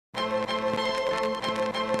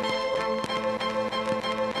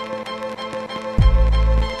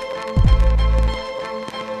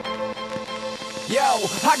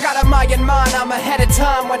I got a Mayan mind, I'm ahead of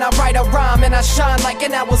time when I write a rhyme, and I shine like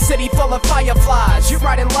an owl city full of fireflies. You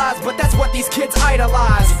writing lies, but that's what these kids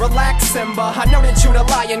idolize. Relax, Simba, I know that you the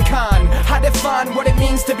lion con. I define what it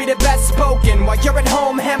means to be the best spoken, while you're at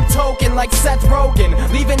home hemp token like Seth Rogen,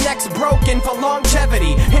 leaving necks broken for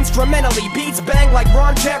longevity. Instrumentally, beats bang like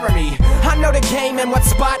Ron Jeremy. I know the game and what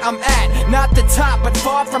spot I'm at, not the top, but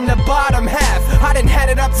far from the bottom half. I done had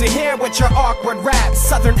it up to here with your awkward raps,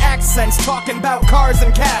 southern accents talking about cars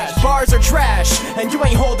and cash. Bars are trash, and you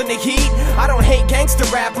ain't holding the heat. I don't hate gangster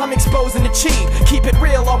rap, I'm exposing the cheat. Keep it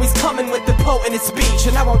real, always coming with the potent speech,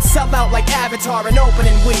 and I won't sell out like Avatar in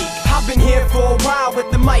opening week. I've been here for a while with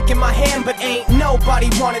the mic in my hand, but ain't nobody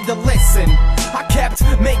wanted to listen. I kept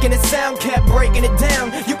making it sound, kept breaking it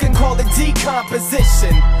down. You can call it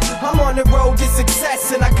decomposition. I'm on the road to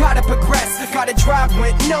success, and I gotta progress. Gotta drive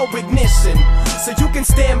with no ignition. So you can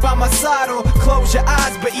stand by my side or close your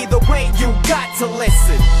eyes, but either way you got to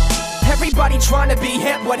listen. Everybody trying to be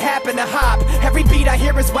hip, what happened to hop? Every beat I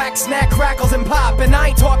hear is whack, snack, crackles, and pop. And I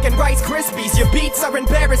ain't talking Rice Krispies, your beats are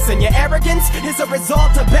embarrassing. Your arrogance is a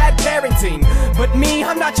result of bad parenting. But me,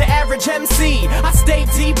 I'm not your average MC. I stay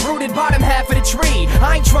deep-rooted bottom half of the tree.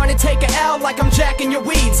 I ain't trying to take a L like I'm jacking your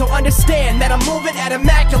weed. So understand that I'm moving at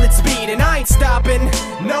immaculate speed, and I ain't stopping,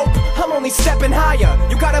 nope, I'm only stepping higher.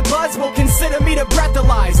 You got a buzz, well consider me the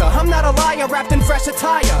breathalyzer. I'm not a liar wrapped in fresh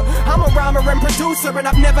attire. I'm a rhymer and producer, and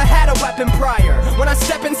I've never had a weapon prior. When I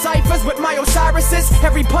step in ciphers with my Osiris's,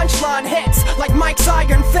 every punchline hits like Mike's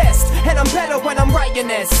iron fist. And I'm better when I'm writing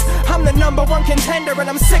this. I'm the #1 contender, and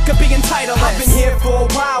I'm sick of being titleless. I've been here for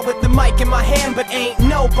a while with the mic in my hand, but ain't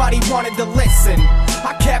nobody wanted to listen.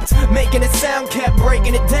 I kept making it sound, kept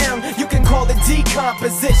breaking it down. You can call it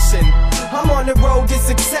decomposition. I'm on the road to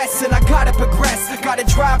success, and I gotta progress. Gotta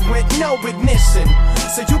drive with no ignition.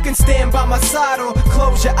 So you can stand by my side or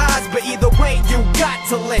close your eyes, but either way you got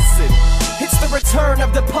to listen. It's the return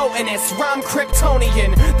of the potentist, rhyme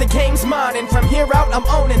Kryptonian. The game's mine, and from here out I'm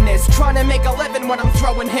owning this. Trying to make a living when I'm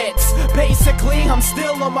throwing hits. Basically, I'm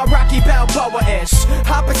still on my Rocky Balboa-ish.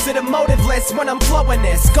 Opposite of motiveless when I'm flowing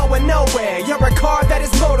this. Going nowhere, you're a car that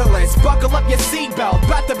is motorless. Buckle up your seatbelt,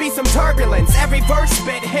 about to be some turbulence. Every verse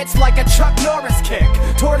spit hits like a Chuck Norris kick.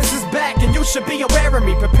 Tortoise is back, and you should be aware of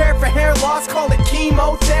me. Prepare for hair loss, call it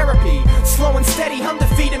chemotherapy. Slow and steady, I'm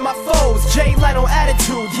defeating my foes. Jay Leno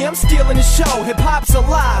attitude, yeah, I'm stealing the show. Hip-hop's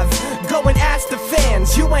alive, go and ask the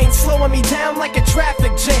fans. You ain't slowing me down like a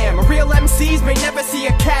traffic jam. Real MCs may never see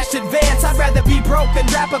a cash advance. I'd rather be broke than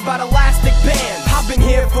rap about elastic bands. I've been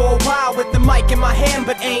here for a while with the mic in my hand,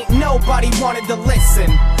 but ain't nobody wanted to listen.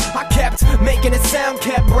 I kept making it sound,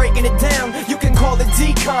 kept breaking it down. You can call it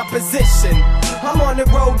decomposition. I'm on the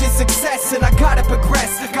road to success, and I gotta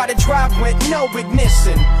progress. Gotta drive with no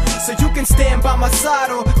ignition. So you can stand by my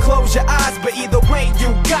side or close your eyes, but either way you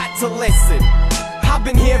got to listen. I've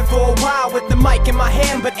been here for a while with the mic in my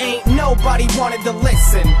hand, but ain't nobody wanted to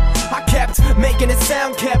listen. I kept making it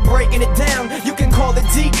sound, kept breaking it down. You can call it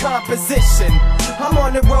decomposition. I'm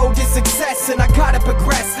on the road to success, and I gotta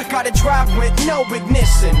progress. Gotta drive with no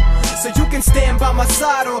ignition. So you can stand by my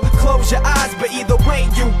side or close your eyes, but either way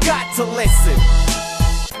you got to listen.